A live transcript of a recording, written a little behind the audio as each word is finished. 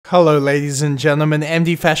Hello ladies and gentlemen,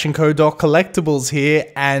 MDFashionCo.collectibles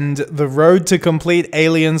here, and the road to complete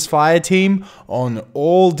Aliens Fireteam on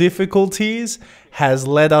all difficulties has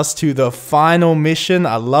led us to the final mission.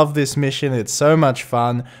 I love this mission, it's so much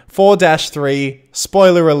fun. 4-3,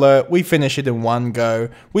 spoiler alert, we finish it in one go.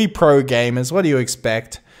 We pro gamers, what do you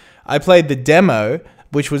expect? I played the demo,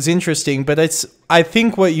 which was interesting, but it's, I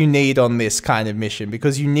think, what you need on this kind of mission,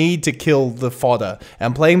 because you need to kill the fodder.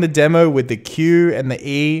 And playing the demo with the Q and the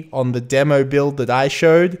E on the demo build that I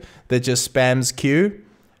showed, that just spams Q,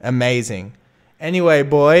 amazing. Anyway,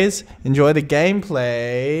 boys, enjoy the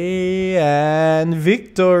gameplay and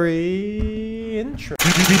victory. Intro.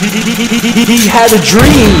 He had a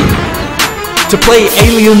dream to play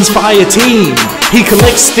Aliens Fireteam. He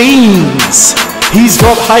collects themes. He's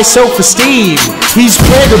got high self-esteem. He's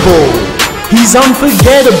credible. He's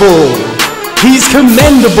unforgettable. He's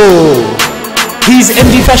commendable. He's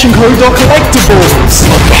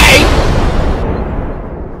MDFashionCo.collectibles. Okay?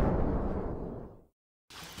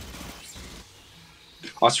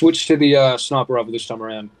 I switched to the sniper rifle this time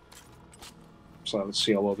around. So let's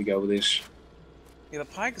see how well we go with this. Yeah, the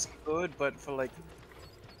pike's good, but for like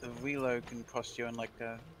the reload can cost you in like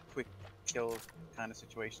a quick kill kind of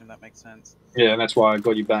situation, if that makes sense. Yeah, and that's why I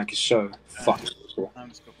got you back. Is so fucking cool. I'm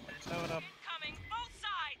just cooking my toad up. Coming, both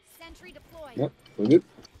sides. Sentry deployed. Yep, we're good.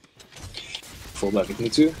 Fall back if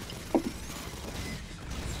need to.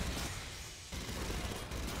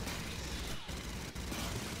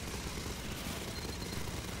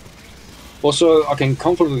 Also, I can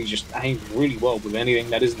confidently just aim really well with anything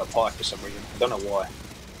that isn't a pike for some reason. I don't know why.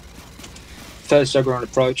 Third second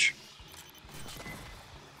approach.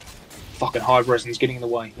 Fucking high resonance getting in the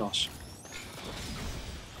way. Nice.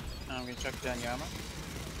 I'm gonna chuck down your armor.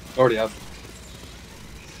 Already have.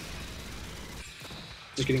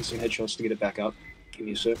 Just getting some headshots to get it back up. Give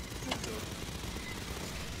me a sec.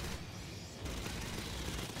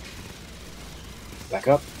 Back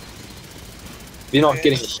up. If you're not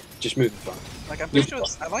getting it, just move the front. Like, I'm pretty sure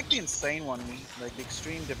I like the insane one, like the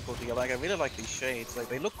extreme difficulty. Like, I really like these shades. Like,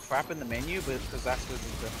 they look crap in the menu, but because that's what is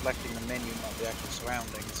reflecting the menu, not the actual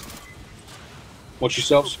surroundings. Watch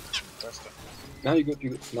yourselves. No, you're good,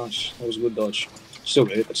 you're good. Nice. That was a good dodge. Still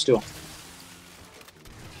good, but still.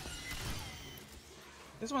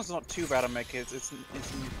 This one's not too bad to make it. It's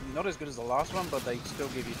not as good as the last one, but they still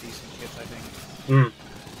give you decent hits, I think. Hmm.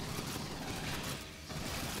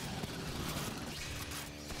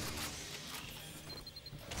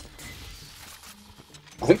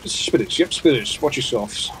 I think it's spitters. Yep, spitters. Watch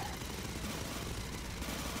yourselves.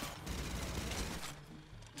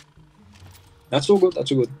 That's all good.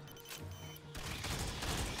 That's all good.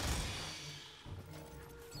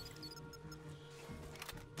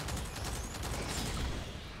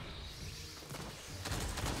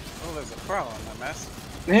 Oh, there's a prowler in that mess.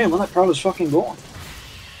 Man, well, that prowler's fucking gone.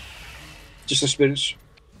 Just the spitters.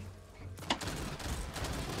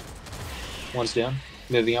 One's down.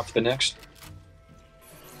 Moving up for the next.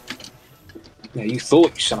 Yeah, you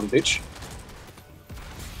thought, you son of a bitch.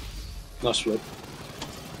 Nice flip.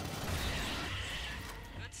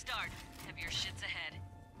 Good start. Heavier shits ahead.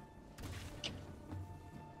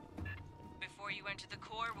 Before you enter the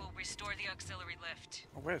core, we'll restore the auxiliary lift.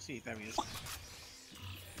 Oh, where is he? There he is.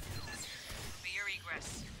 Be your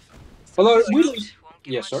egress. Although, Won't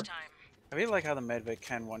give yeah, much sorry. time. I really like how the medvac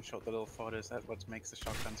can one-shot the little fodders. That's what makes the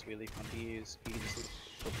shotguns really fun to use. You can just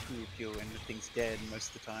put pew and the thing's dead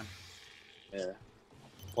most of the time. Yeah.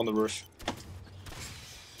 On the roof.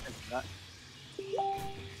 That.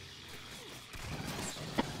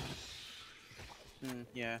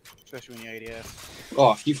 Yeah, especially when you're ADS.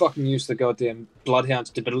 Oh, if you fucking use the goddamn Bloodhound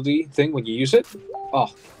stability thing when you use it,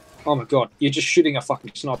 oh my god, you're just shooting a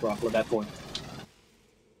fucking sniper rifle at that point.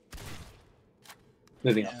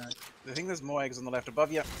 Moving on. I think there's more eggs on the left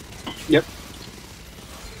above you. Yep.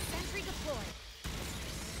 Sentry deployed.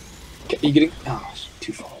 Okay, you getting? Oh, it's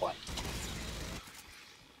too far away.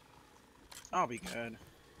 I'll be good.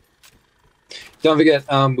 Don't forget,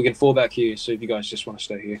 we can fall back here, so if you guys just want to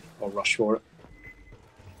stay here, I'll rush for it.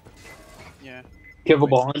 Yeah. Careful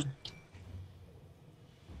behind.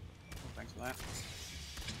 Thanks for that.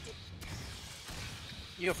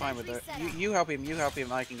 You're fine with it. You help him,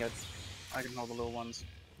 I can hold the little ones.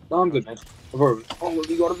 No, I'm good, man. I've already,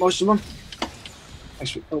 you got it, most of them.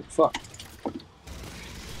 Thanks for, oh, fuck.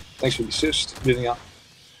 Thanks for the assist. Moving up.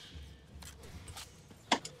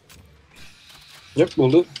 Yep,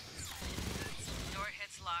 we'll do. Door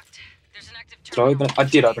hit's locked. There's an active Did I open it? I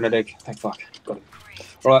did open an egg. Thank fuck. Got it.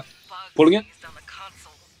 Alright. Pulling it.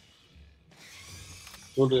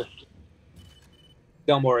 We'll do.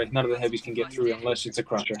 Don't worry, none of the heavies can get through unless it's a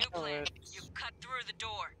crusher. You cut through the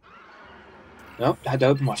door. Nope, I had to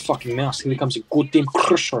open my fucking mouse. Here comes a goddamn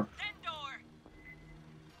crusher.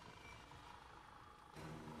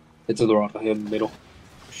 It's to the right, I hear in the middle.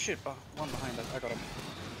 Shit, oh, one behind us. I got him.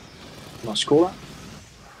 Nice call out.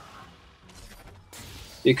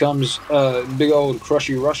 Here comes big old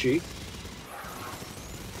crushy rushy.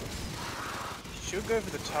 Should go for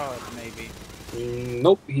the tower, maybe.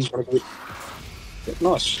 Nope, he's gonna go.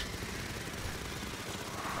 Nice.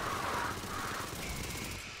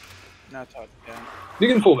 No tower, yeah. You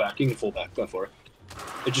can fall back. You can fall back. Go for it.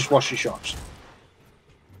 It just rushes shots.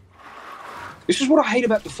 This is what I hate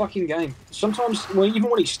about the fucking game. Sometimes, even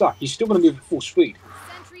when he's stuck, he's still going to move at full speed.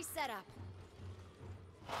 Sentry set up.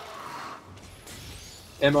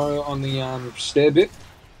 Ammo on the stair bit.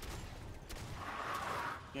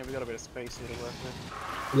 Yeah, we got a bit of space here to work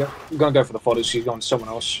with. Yep, I'm going to go for the fodder, so he's going to someone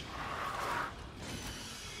else.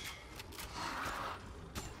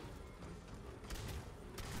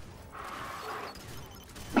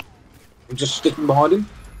 I'm just sticking behind him.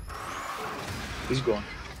 He's gone.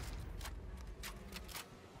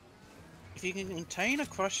 If you can contain a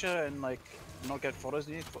crusher and like not get photos,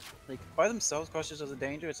 like by themselves, crushers are a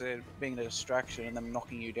danger. It's being a distraction and them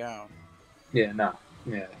knocking you down. Yeah, no.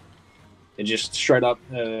 Yeah. They're just straight up,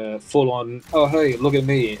 full on, oh hey, look at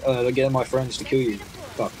me, get my friends to kill you.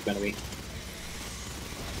 Fuck, enemy.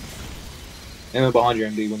 Ammo behind your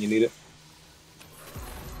MD when you need it.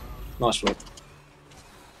 Nice work.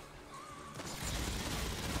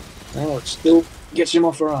 Oh, it still gets him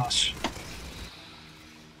off our ass.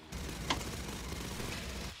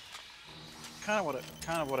 Kind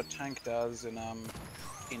of what a tank does in Left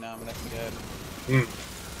 4 Dead.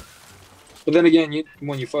 But then again,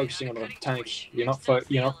 when you're focusing on a tank, you're not,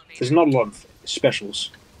 there's not a lot of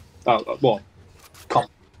specials. Well, comp.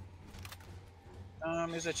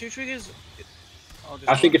 Is there 2 triggers?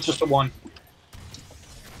 I think it's just the one.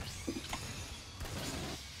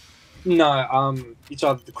 No, it's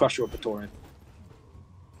either the Crusher or Praetorian.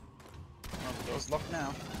 Oh, the door's locked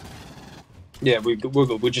now. Yeah, we're good.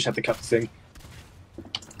 We just have to cut the thing.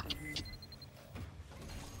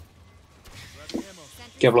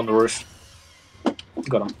 Careful on the roof.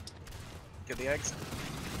 Got him. Get the eggs.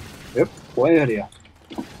 Yep, way out here.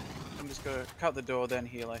 I'm just gonna cut the door, then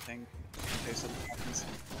heal, I think, in case something happens.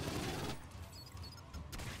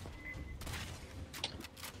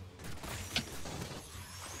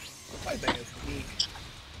 I think it's weak.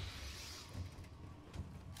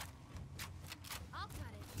 I'll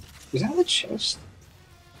cut it. Is that the chest?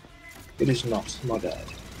 It is not, my bad.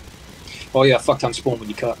 Oh yeah, fuck time spawn when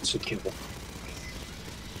you cut, so killable.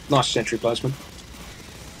 Nice sentry placement.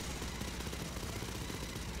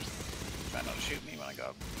 Try not to shoot me when I go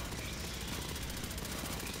up.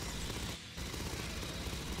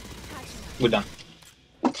 We're done.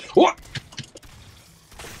 What?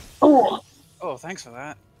 Oh! Oh, thanks for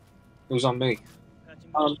that. It was on me.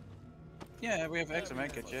 Yeah, we have extra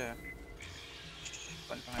medkits, yeah.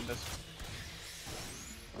 Right behind us.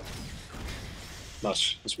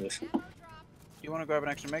 Nice, that's smooth. You want to grab an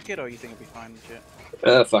extra medkit, or you think it'll be fine with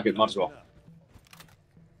shit? Fuck it, might as well.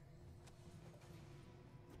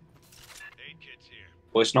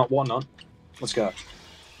 Well, it's not one, none. Let's go.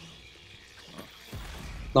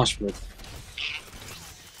 Nice move.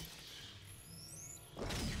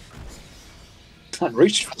 That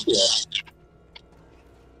reached. Yeah.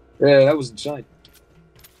 Yeah, that was insane.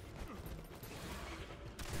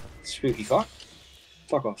 Spooky fuck.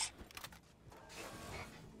 Fuck off.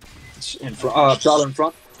 It's in front. Charlie in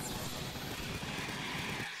front.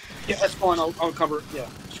 Yeah, that's fine. I'll cover it. Yeah,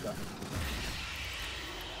 just go.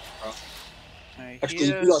 Actually, Here's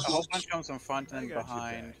you guys a whole bunch comes from front and then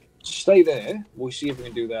behind. stay there. We'll see if we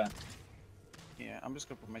can do that. Yeah, I'm just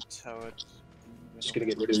gonna put my turret. Just gonna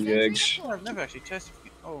get rid of the eggs. Oh, I've never actually tested.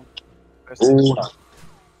 Oh, Oh, no.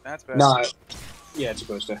 that's best. No. Yeah, it's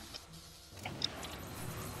supposed to.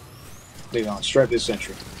 Leave on. Straight this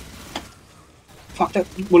sentry. Fuck that.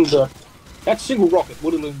 That single rocket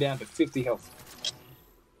would have him down to 50 health.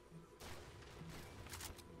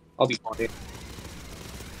 I'll be fine here.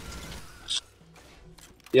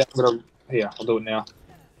 Yeah, I'll do it now.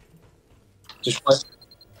 Just wait.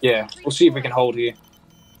 Yeah, we'll see if we can hold here.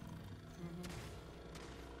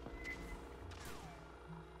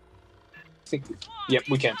 I think. Yep,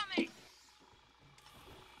 we can.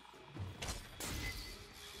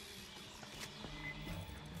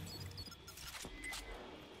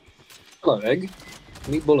 Hello, egg.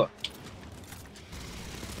 Meat bullet.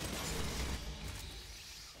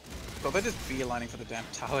 Well, they're just beelining for the damn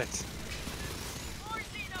turret.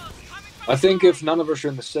 I think if none of us are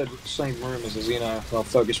in the same room as a Xeno, they'll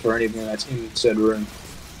focus for anything that's in said room.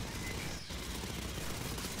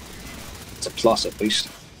 It's a plus at least.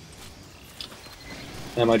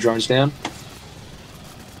 And my drone's down.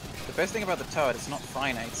 The best thing about the turret, it's not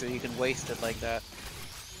finite, so you can waste it like that.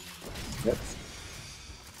 Yep.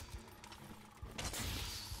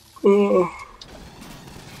 I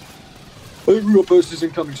think real burst is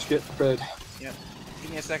incoming, just get prepared. Yeah. Give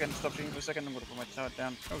me a second, stop shooting for a second, I'm gonna put my turret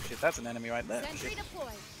down. Oh shit, that's an enemy right there. Sentry Shit. deployed.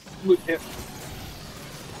 Look, yeah.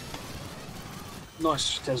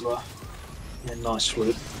 Nice, Tesla. Yeah, nice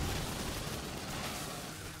swoop.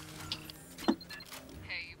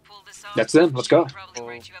 Hey, you pull this off? That's them, let's go. Probably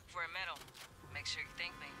write you up for a medal. Make sure you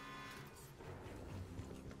thank me.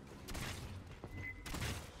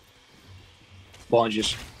 Behind you.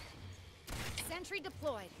 Sentry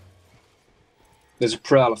deployed. There's a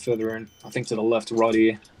prowler further in. I think to the left, right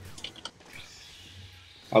here.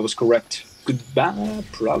 I was correct. Goodbye,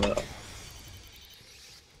 prowler.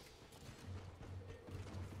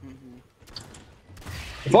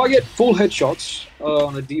 If I get full headshots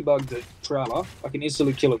on a debugged prowler, I can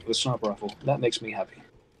instantly kill it with a sniper rifle. That makes me happy.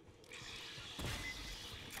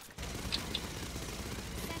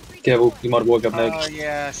 Careful, you might have woke up Oh next.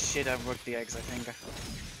 yeah, shit, I worked the eggs, I think.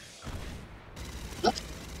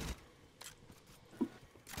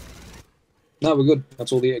 No, we're good.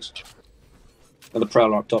 That's all the eggs. And the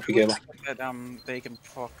prowler up top together. That, they can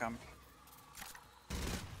proc,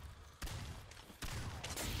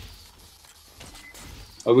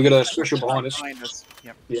 Oh, we got a special behind us. Behind us.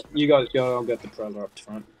 Yep. Yeah, you guys go. I'll get the prowler up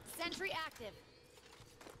front. Sentry active.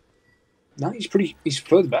 No, he's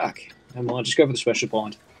further back. Never mind, just go for the special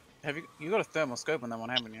behind. Have you got a thermal scope on that one,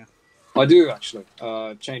 haven't you? I do actually.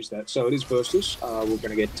 Change that. So it is bursters. We're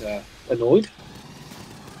gonna get annoyed.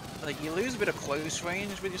 Like, you lose a bit of close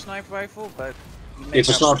range with your sniper rifle, but you make It's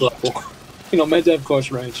a up- sniper rifle. You're not meant to have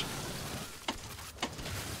close range.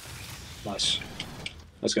 Nice.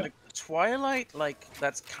 Let's go. Like, Twilight, like,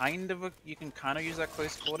 that's kind of a... You can kind of use that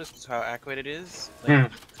close quarters because how accurate it is.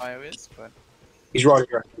 Like, fire is, but... He's right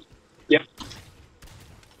here. Yep.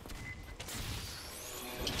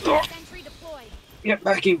 Sentry deployed. Yep,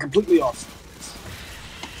 backing completely off.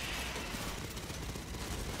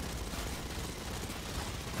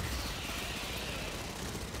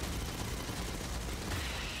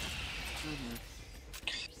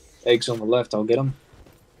 Eggs on the left, I'll get them.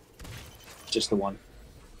 Just the one.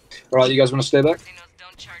 Alright, you guys want to stay back? Signals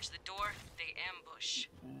don't charge the door, they ambush.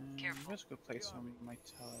 Careful. Let's go place on my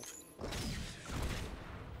turret.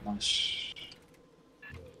 Nice.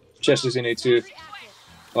 Chest is in here too. Sentry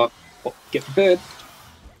active. Oh, get prepared.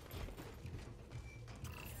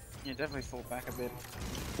 Yeah, definitely fall back a bit.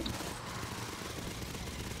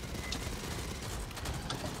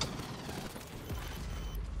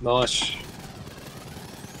 Nice.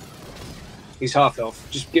 He's half health.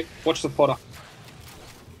 Just watch the Potter.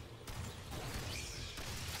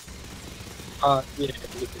 Yeah, look at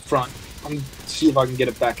the front. I'm see if I can get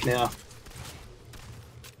it back now.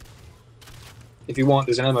 If you want,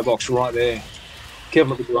 there's an ammo box right there.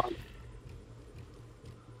 Careful with the run.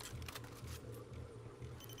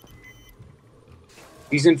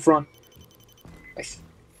 He's in front.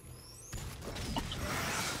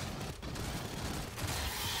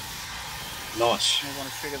 Nice. You want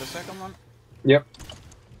to trigger the second one? Yep.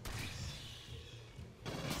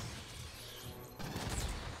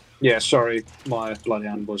 Yeah, sorry, my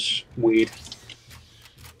bloodhound was weird.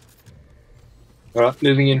 Alright,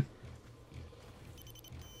 moving in.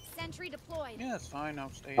 Sentry deployed. Yeah, that's fine,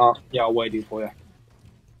 I'll stay Yeah, I'll wait here for you.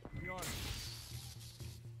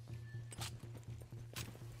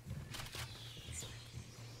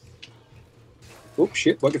 Oh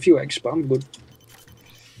shit, like a few eggs, but I'm good.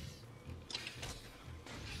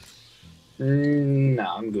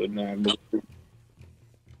 Nah, I'm good. No, I'm good.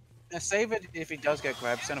 Now save it if he does get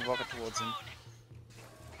grabbed, send a rocket towards him.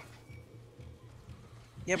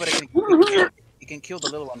 Yeah, but it can kill the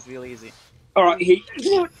little ones real easy. Alright,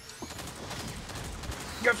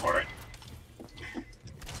 go for it.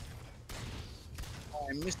 Oh,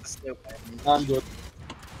 I missed the skill. I'm good.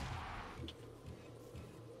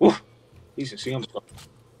 Whoa. Jesus, he almost got.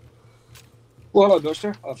 Well, hello,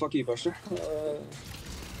 Buster. Fuck you, Buster.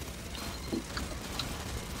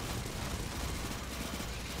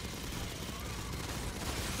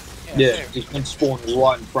 Yeah, there. he's been spawned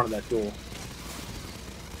right in front of that door.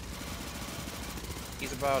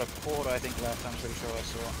 He's about a quarter, I think, left. I'm pretty sure I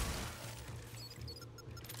saw.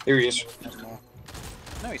 Here he is. There's more.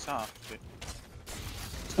 No, he's half. But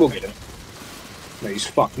We'll get him. No, he's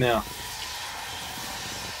fucked now.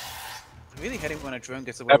 I really hate it when a drone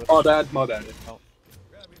gets away with My bad, my bad. Oh,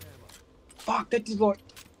 Fuck, that did like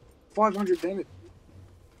 500 damage.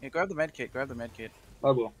 yeah, grab the med kit. Grab the med kit. I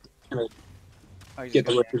will. Oh, he's Get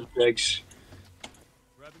the just- record eggs.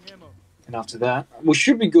 And after that, we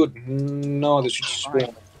should be good. No, this should just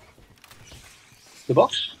spawn. The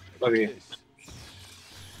box? Over here.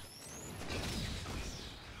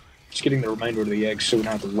 Just getting the remainder of the eggs so we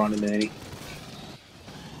don't have to run into any.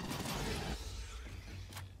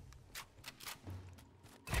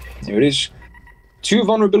 There it is. 2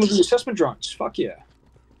 vulnerability assessment drones. Fuck yeah.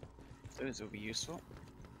 Those will be useful.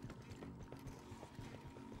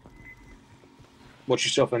 Watch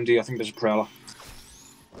yourself, MD. I think there's a prowler.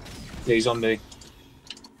 Yeah, he's on me.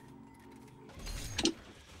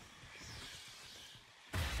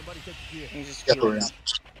 You just Step heal around. up.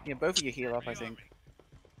 Yeah, both of you heal up, I think.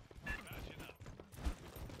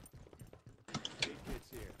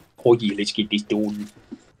 Oh yeah, let's get this done.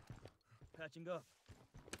 Patching up.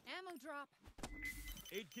 Ammo drop.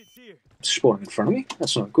 Aid kits here. Spawning in front of me?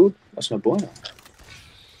 That's not good. That's no bueno.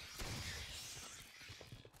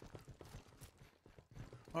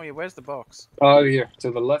 Oh yeah, where's the box? Over here,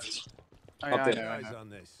 to the left. Oh, Up yeah, there. I Eyes know. on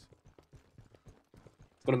this.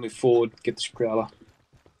 Gotta move forward, get this prowler.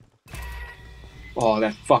 Oh,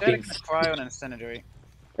 that Fucking fucking... cryo and incendiary.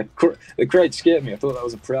 The crate scared me. I thought that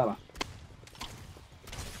was a prowler.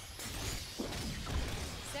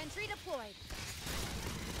 Sentry deployed.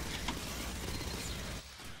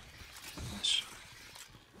 Nice.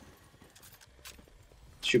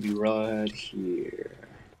 Should be right here.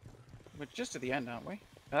 We're just at the end, aren't we?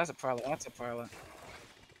 Oh, that's a prowler. That's a prowler.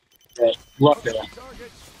 Yeah, right there.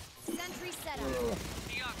 Target. Sentry set up.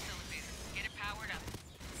 The aux elevator. Get it powered up.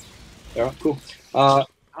 Alright, cool. I'm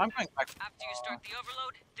going back. After you start the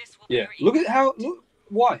overload, this will be Yeah. your Look at how... Look,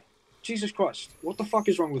 why? Jesus Christ. What the fuck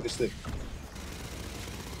is wrong with this thing?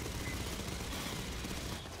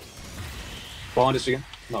 Behind us again.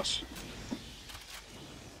 Nice.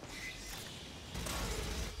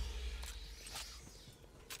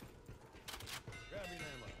 Grabbing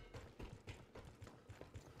ammo.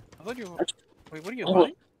 I thought you were... Wait, what are you Oh.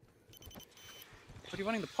 running? What are you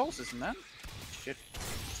running the pulses in that? Shit.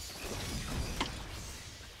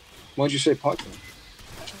 Why'd you say pipe?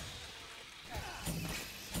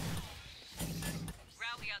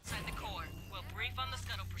 Rally outside the core. We'll brief on the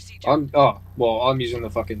scuttle procedure. I'm using the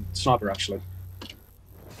fucking sniper actually.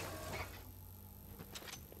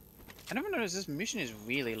 I never noticed this mission is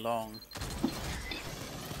really long.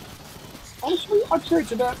 Honestly, I'd say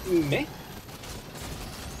it's about meh.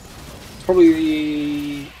 It's probably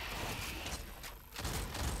the...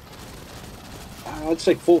 I'd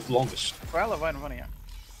say 4th longest. Prowler right in front of you.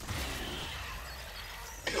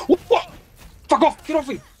 What? Fuck off! Get off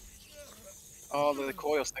me! Oh, the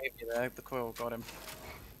coil saved you there. The coil got him.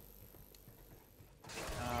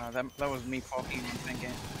 That was me fucking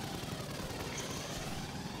thinking.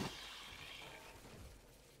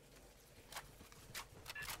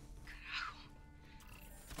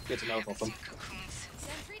 Get to know off them. Cocoons.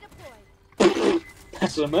 Sentry deployed.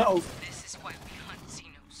 That's the metal. This is why we hunt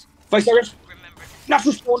Xenos. Face target. Remember that.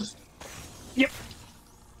 Natural spawns. Yep.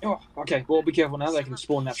 Oh, okay. Well, be careful now. They can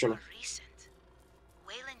spawn naturally. Recent.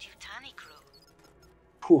 Wayland Yutani crew.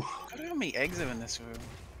 Whew. I don't know how many eggs are in this room.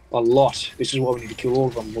 A lot. This is why we need to kill all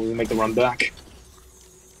of them when we make the run back.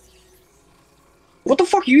 What the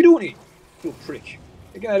fuck are you doing here? You little prick.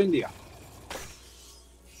 Get out of India.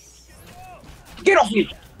 Get off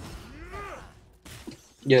me!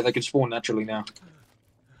 Yeah, they can spawn naturally now.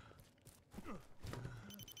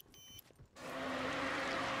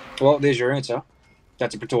 Well, there's your answer.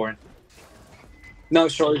 That's a Praetorian. No,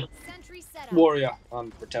 sorry. Sentry set up. Warrior.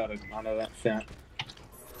 I'm retarded. I know that. Fat.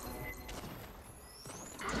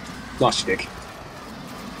 Nice stick.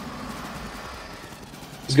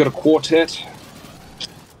 He's got a quartet.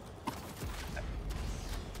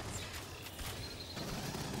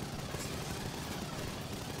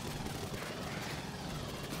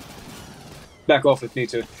 Back off if need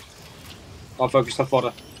to. I'll focus the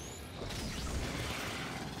fodder.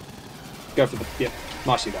 Go for the... Yeah,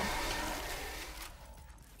 nicely done.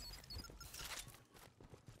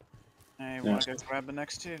 Hey, wanna go grab the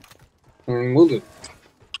next two? We'll do.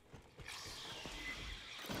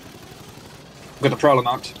 Got the prowler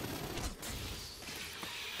marked.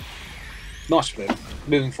 Nice flip.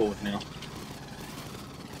 Moving forward now.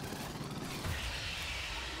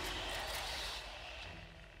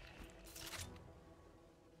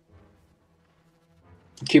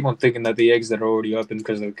 Keep on thinking that the eggs that are already open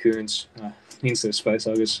because of the coons means they're space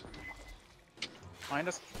huggers. Find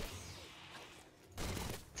us. I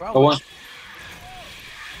Prowler. want.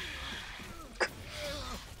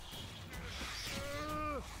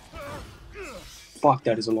 Fuck,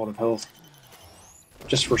 that is a lot of health.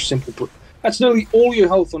 Just for simple... That's nearly all your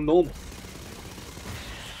health on normal.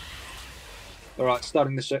 Alright,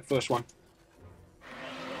 starting the first one.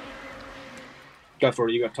 Go for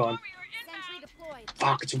it, you got time. Sentry deployed.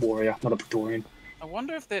 Fuck, it's a warrior, not a Praetorian. I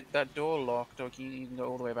wonder if that door locked, or can you even go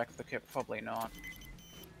all the way back to the crypt? Probably not.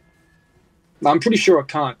 I'm pretty sure I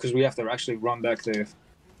can't, because we have to actually run back there.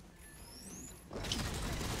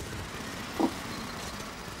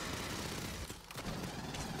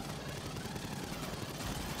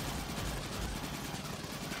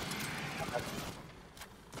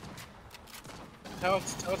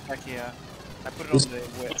 Tower's back here. I put it on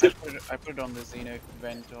the I put it on the Xeno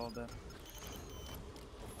vent or the.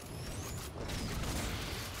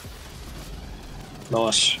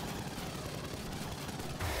 Nice.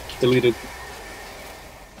 Deleted.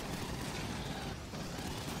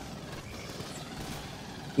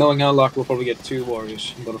 Knowing our luck, we'll probably get 2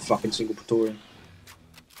 warriors, not a fucking single Praetorian.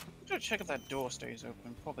 I'm gonna check if that door stays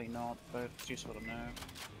open. Probably not, but it's useful to know.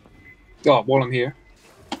 Oh, while I'm here.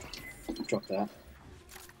 Drop that.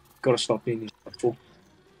 Gotta stop being respectful.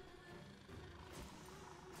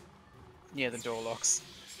 Yeah, the door locks.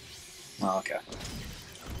 Oh, okay.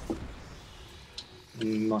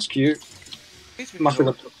 Nice cue. At least Must be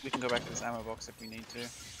we can go back to this ammo box if we need to.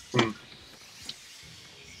 Hmm.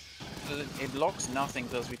 It locks nothing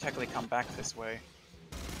because we technically come back this way.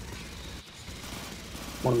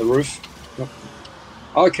 One on the roof. Yep.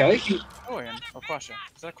 Okay. Praetorian or Crusher?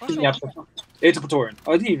 Is that a Crusher? Yeah, it's a Praetorian.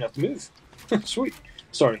 I didn't even have to move. Sweet.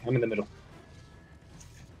 Sorry, I'm in the middle.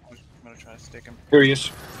 I'm gonna try to stick him. Here he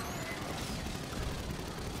is.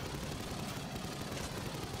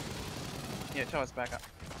 Yeah, tower's back up.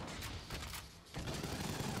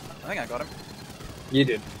 I think I got him. You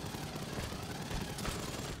did.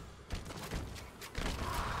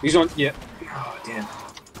 He's on. Yeah. Oh, damn.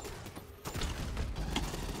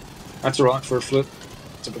 That's alright for a flip.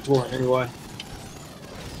 It's a Praetorian anyway.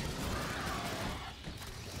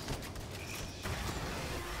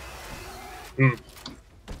 Hmm.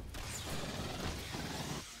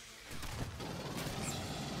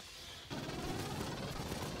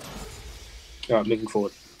 Alright, moving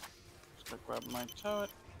forward. Just gotta grab my turret.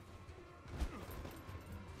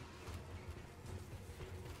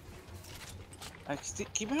 I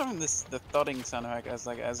keep having the thudding sound like as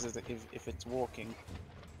if it's walking.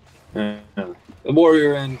 The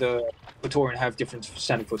warrior and the Praetorian have different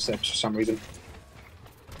sounding footsteps for some reason.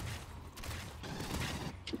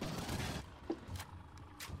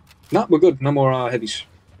 No, we're good. No more heavies.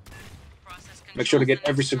 Make sure to get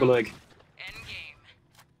every single leg. Endgame.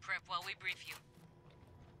 Prep while we brief you.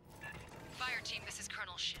 Fireteam, this is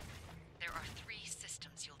Colonel Ship. There are 3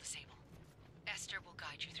 systems you'll disable. Esther will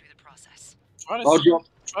guide you through the process. Try I'll to drop.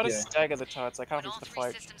 try to yeah. stagger the turrets like halfway When all to the 3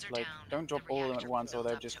 fight. systems are Like down, don't drop the all of them at reactor once, or will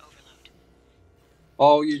they'll build just. up to overload.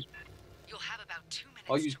 I'll You'll have about 2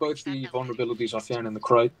 minutes use to both reach that the elevator. vulnerabilities I found in the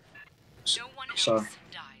crate. No one So else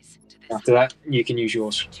dies to this. after that, you can use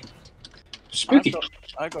yours. Stay tuned. Spooky.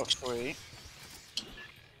 I got 3.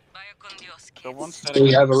 Vaya con Dios, The one kids. So static.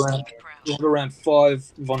 we have around Be proud. we have around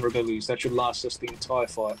 5 vulnerabilities. That should last us the entire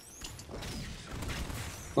fight.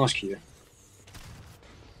 Nice cue.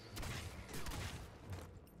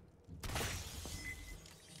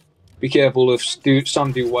 Be careful if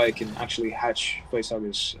some do wake and actually hatch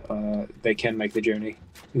facehuggers. They can make the journey.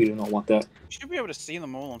 We do not want that. You should be able to see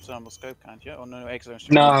them all on thermal scope, can't you? Or no, eggs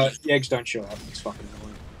don't. No, the eggs don't show up. It's fucking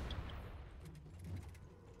annoying.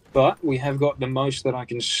 But we have got the most that I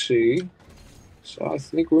can see, so I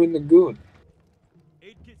think we're in the good.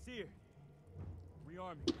 8 kits here.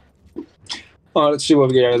 Rearm Alright, let's see what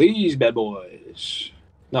we get out of these bad boys.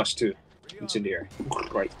 Nice too. Incendiary.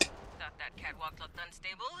 Great. Thought that catwalk looked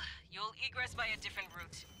unstable. You'll egress by a different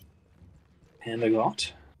route. And I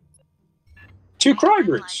got 2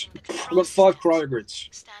 cryogrids. I got 5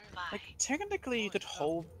 cryogrids. Stand by. Like technically, you could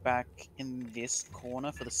hold back in this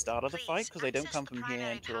corner for the start of the fight because they don't come from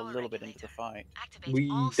here until a little bit into the fight. Activate We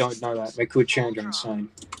all don't know that. systems. They could change on Control. its own.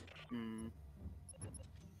 Hmm.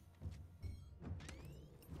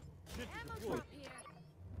 Ammo drop here.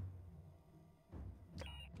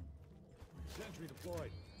 Sentry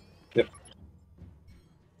deployed. Yep.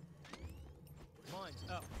 Mines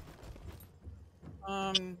out.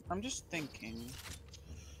 I'm just thinking.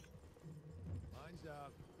 Mines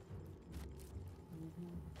out.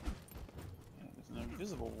 Yeah, there's an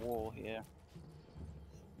invisible wall here.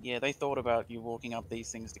 Yeah, they thought about you walking up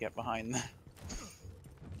these things to get behind them.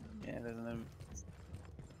 Yeah, there's an.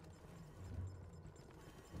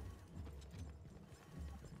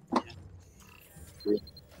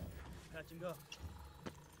 Patching up.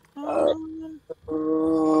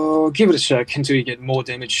 Give it a sec until you get more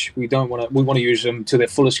damage. We don't want to. We want to use them to their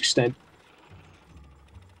fullest extent.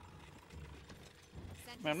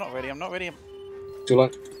 I'm not ready. I'm not ready. Too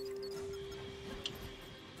late.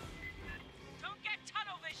 Don't get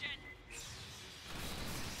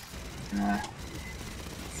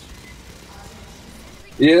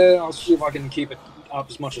Yeah, I'll see if I can keep it up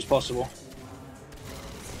as much as possible.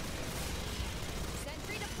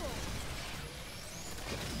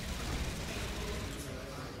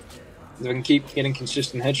 If I can keep getting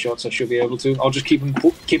consistent headshots, I should be able to. I'll just keep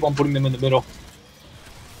on putting them in the middle.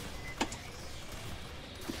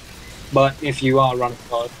 But if you are running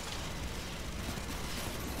hard,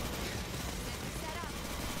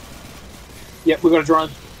 yep, we've got a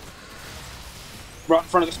drone right in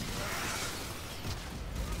front of us.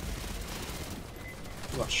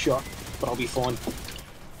 Got shot, but I'll be fine.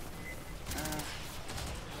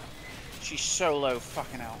 She's so low,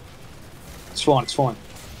 fucking hell. It's fine. It's fine.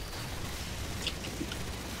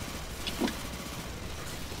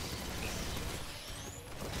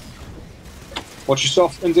 Watch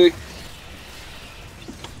yourself, MD.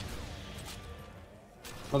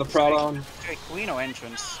 Another Prowler on. Great Guino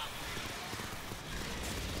entrance.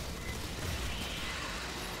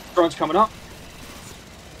 Drone's coming up.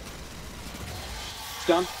 It's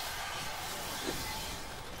done.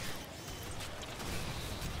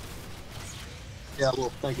 Yeah, I will.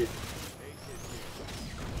 Thank you.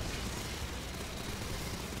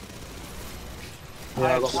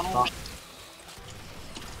 Yeah, I got one.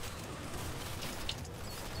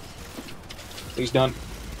 He's done.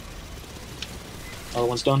 Other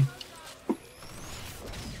one's done.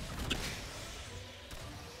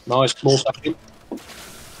 Nice. Ball stuck in.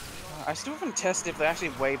 I still haven't tested if they actually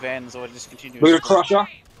wave ends or just continue. We're gonna crush her.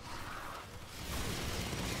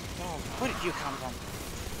 Oh, where did you come from?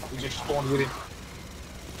 We just spawned with him.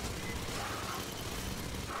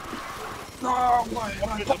 No, why?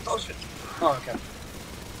 Why did I pop those? Oh, okay.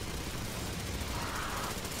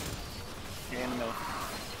 Yeah, in the middle.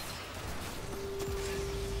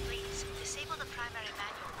 Please disable the primary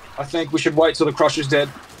manual. I think we should wait till the crusher's dead.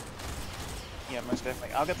 Yeah, most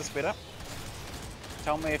definitely. I'll get the speed up.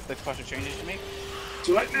 Tell me if the crusher changes to me.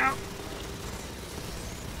 Too late now.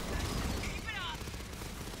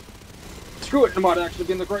 Screw it, it might actually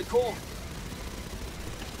been the great call.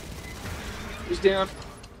 He's down.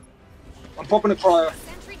 I'm popping a cryo.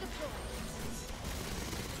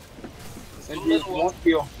 And you won't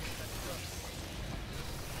feel.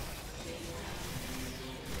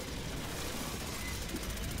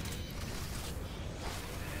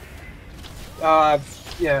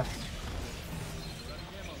 Yeah.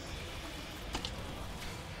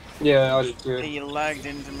 Yeah, I just do it. He lagged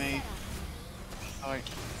into me. Sorry.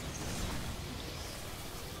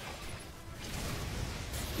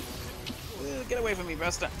 Get away from me,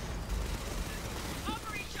 Buster.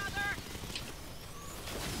 Over each other!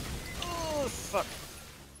 Oh, fuck.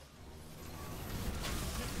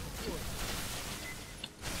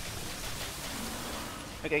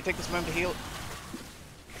 Okay, take this moment to heal.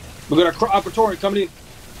 We got a Praetorian coming in.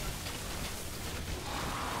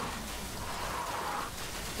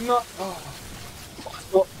 No. Oh.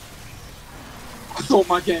 I thought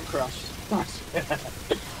my game crashed.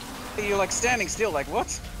 You're like standing still, like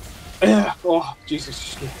what? Yeah. Oh,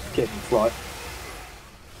 Jesus. Get me right.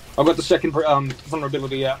 I've got the second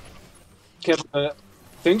vulnerability out. Careful,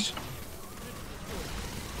 things.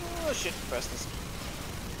 Oh shit, press this.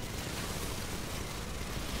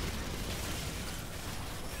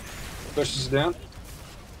 Versus is down.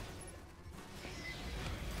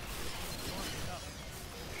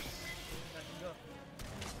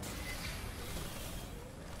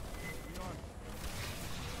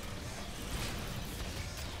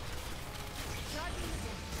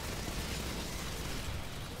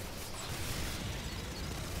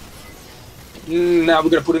 Now we're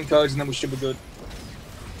gonna put in codes and then we should be good.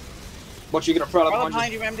 Watch, you get a Prowler Well,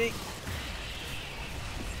 behind behind you. you, MD.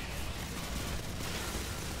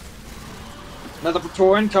 Another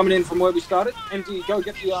Praetorian coming in from where we started. MD, go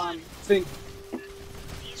get the thing.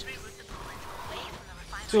 Please reroute the bullet away from the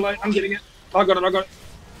refinery. Too late, I'm getting it. I got it.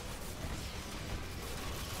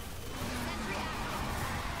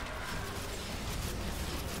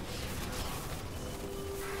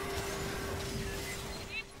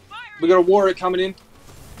 We got a warrior coming in.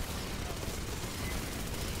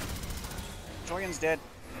 Jorgen's dead.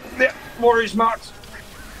 Yeah, warrior's marked.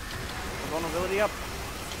 Vulnerability up.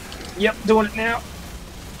 Yep, doing it now.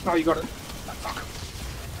 Oh, you got it. Oh, fuck.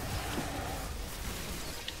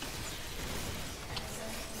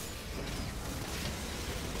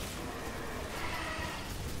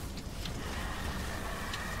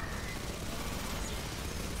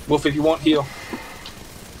 Wolf, if you want, heal.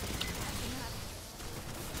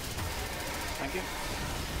 Thank you.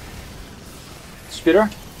 Spitter,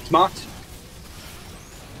 it's marked.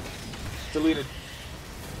 Deleted.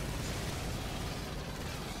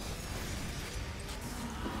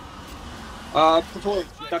 Praetorian,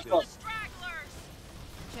 that's up.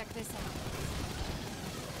 this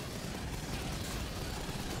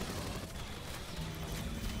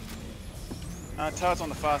out. Turret's on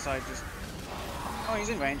the far side, just... Oh, he's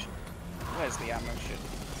in range. Where's the ammo shit?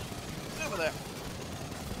 Over there.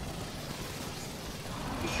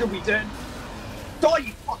 You should be dead. Die,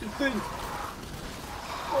 you fucking thing!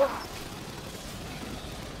 Oh.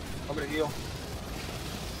 I'm gonna heal.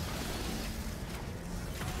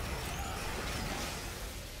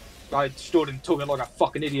 I stood and took it like a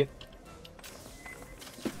fucking idiot.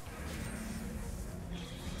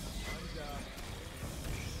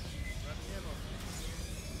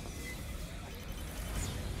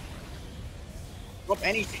 Drop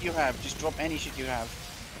any shit you have. Just drop any shit you have.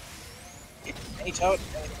 Any turret,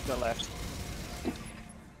 anything to the left.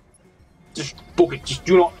 Just book it. Just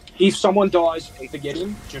do not. If someone dies, forget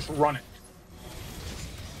him. Just run it.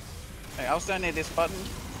 Hey, I'll stand near this button.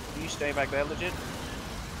 You stay back there, legit.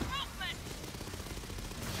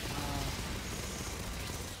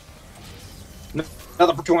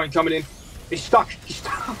 Another Praetorian coming in. He's stuck. He's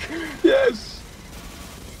stuck. Yes.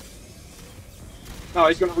 Oh,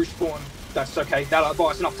 he's gonna respawn. That's okay. That'll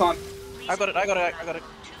buy us enough time. I got it. I got it. I got it.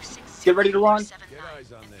 Get ready to run. Get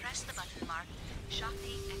eyes on this. Press the button marked Shock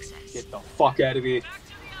the Excess. Get the fuck out of here.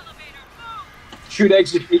 Shoot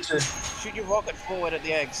exit. Shoot your rocket forward at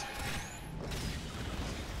the eggs.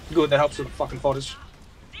 Good. That helps with the fucking fighters.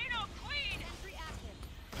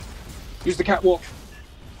 Use the catwalk.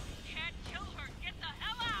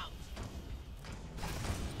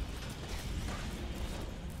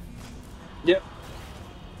 Yep.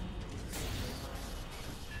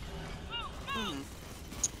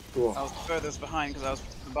 Cool. I was furthest behind because I was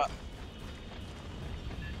the button.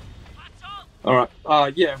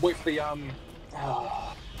 Alright. Yeah, wait for the,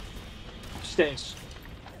 stairs.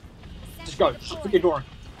 Just go. Just put your door in.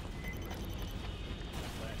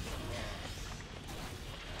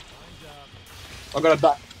 I got a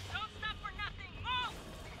back.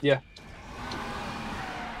 Yeah.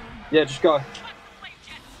 Yeah, just go.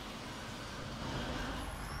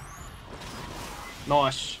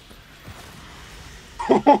 Nice.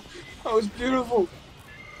 That was beautiful.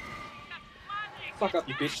 Fuck up,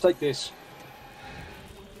 you bitch. Take this.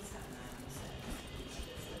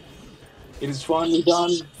 It is finally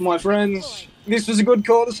done, my friends. This was a good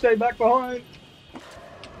call to stay back behind.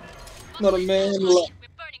 Not a man left. We're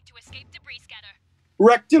burning to escape debris scatter.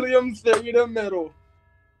 Rectilium theta metal.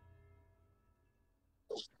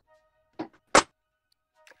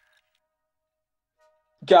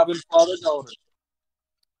 Cabin father daughter.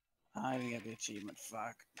 I didn't get the achievement.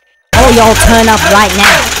 Fuck. All y'all turn up right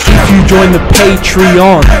now. If you join the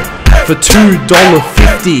Patreon for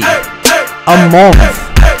 $2.50 a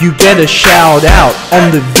month, you get a shout out on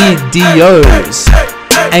the videos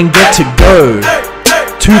and get to go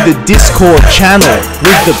to the Discord channel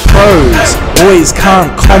with the pros. Boys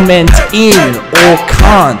can't comment in or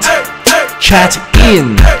can't chat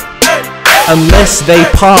in unless they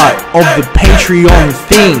part of the Patreon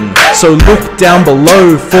thing. So look down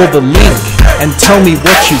below for the link and tell me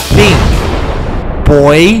what you think,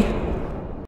 boy.